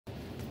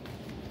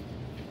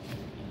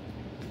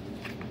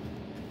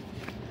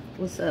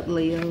What's up,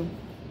 Leo?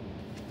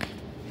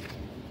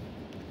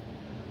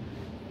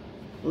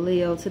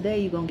 Leo,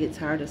 today you're going to get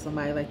tired of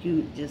somebody, like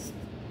you just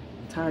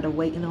tired of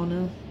waiting on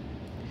them.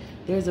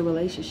 There's a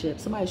relationship.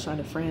 Somebody's trying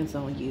to friend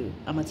zone you.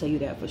 I'm going to tell you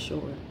that for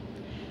sure.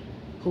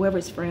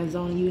 Whoever's friend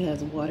zoning you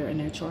has water in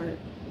their chart.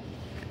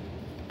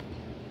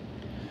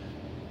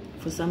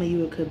 For some of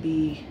you, it could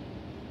be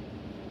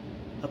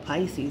a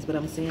Pisces, but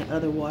I'm seeing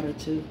other water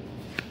too.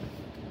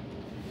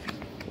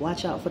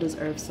 Watch out for this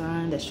earth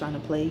sign that's trying to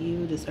play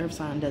you. This earth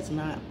sign does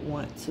not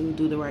want to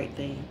do the right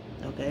thing,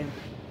 okay?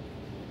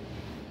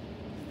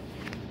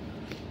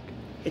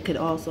 It could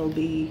also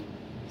be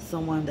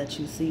someone that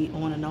you see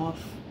on and off.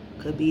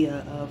 Could be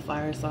a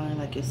fire sign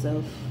like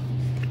yourself.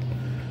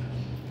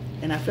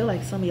 And I feel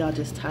like some of y'all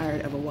just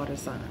tired of a water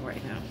sign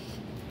right now.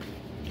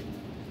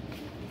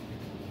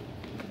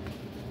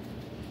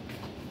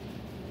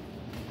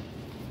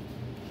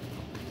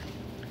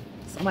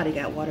 Somebody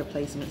got water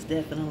placements,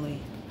 definitely.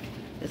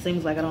 It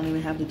seems like I don't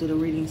even have to do the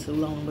reading too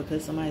long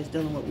because somebody's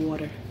dealing with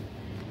water.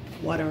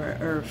 Water or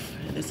earth,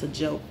 and it's a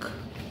joke.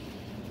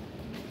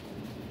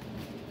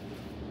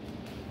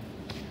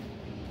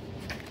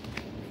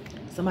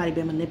 Somebody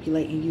been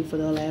manipulating you for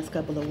the last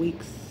couple of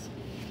weeks.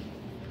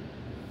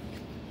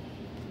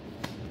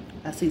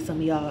 I see some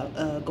of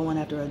y'all going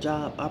after a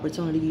job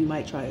opportunity. You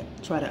might try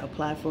to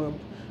apply for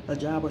a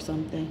job or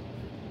something.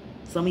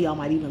 Some of y'all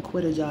might even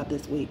quit a job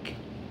this week.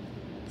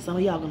 Some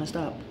of y'all gonna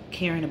stop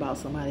caring about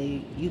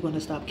somebody. You're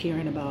gonna stop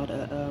caring about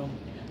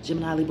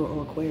Gemini, Libra,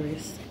 or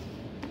Aquarius.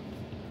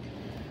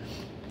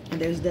 And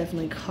there's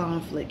definitely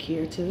conflict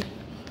here too.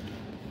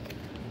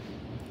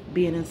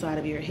 Being inside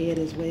of your head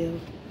as well.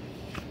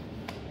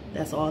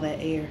 That's all that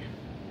air.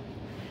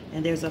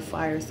 And there's a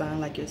fire sign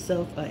like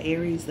yourself,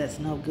 Aries. That's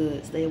no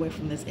good. Stay away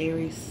from this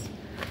Aries.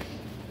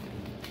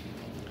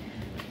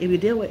 If you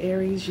deal with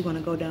Aries, you're gonna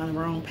go down the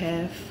wrong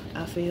path,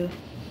 I feel.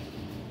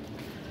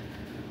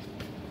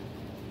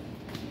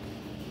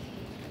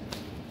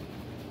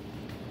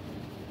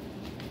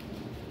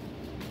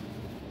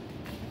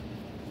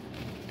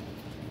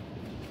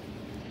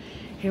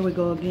 Here we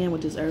go again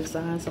with this earth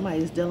sign.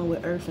 Somebody's dealing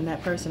with earth and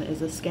that person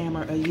is a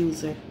scammer, a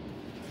user.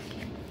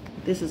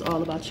 This is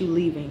all about you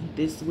leaving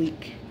this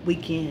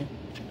weekend,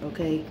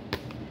 okay?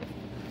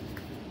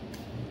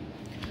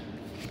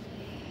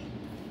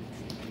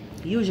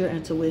 Use your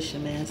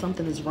intuition, man.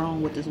 Something is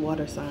wrong with this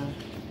water sign.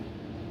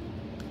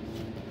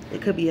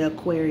 It could be an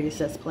Aquarius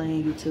that's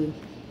playing you too.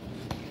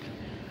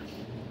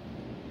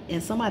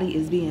 And somebody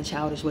is being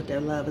childish with their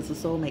love. It's a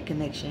soulmate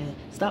connection.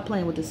 Stop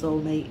playing with the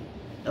soulmate.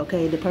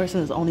 Okay, the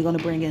person is only going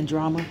to bring in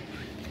drama.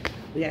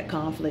 We got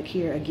conflict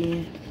here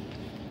again.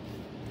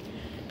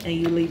 And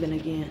you leaving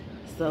again.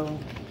 So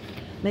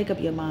make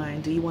up your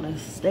mind. Do you want to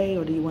stay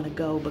or do you want to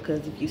go?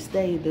 Because if you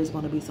stay, there's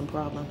going to be some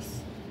problems.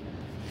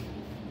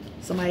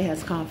 Somebody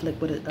has conflict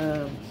with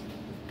a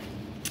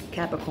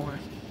Capricorn.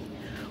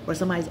 Or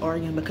somebody's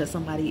arguing because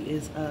somebody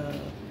is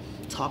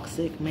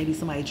toxic. Maybe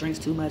somebody drinks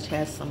too much,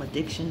 has some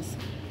addictions.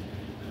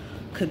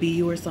 Could be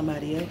you or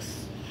somebody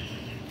else.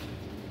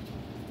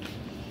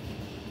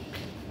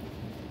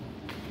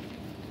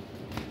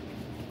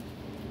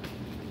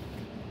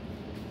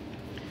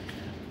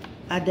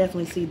 I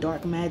definitely see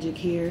dark magic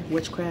here,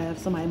 witchcraft.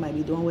 Somebody might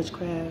be doing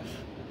witchcraft.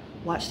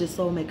 Watch this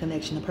soulmate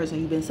connection. The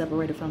person you've been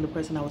separated from, the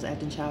person that was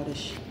acting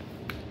childish.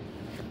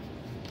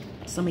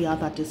 Some of y'all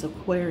thought this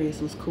Aquarius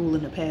was cool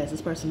in the past.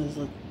 This person is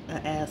an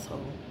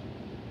asshole.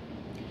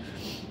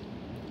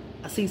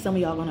 I see some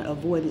of y'all going to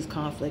avoid this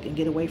conflict and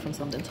get away from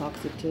something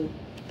toxic too.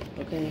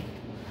 Okay?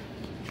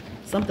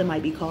 Something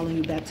might be calling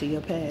you back to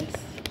your past.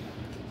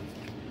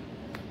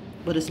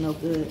 But it's no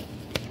good.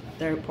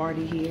 Third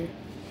party here.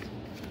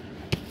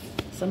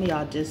 Some of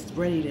y'all just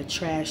ready to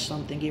trash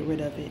something, get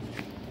rid of it.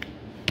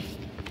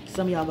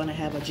 Some of y'all gonna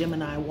have a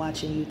Gemini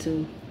watching you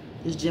too.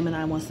 This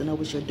Gemini wants to know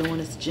what you're doing.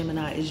 This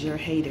Gemini is your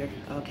hater,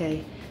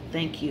 okay?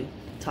 Thank you.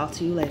 Talk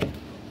to you later.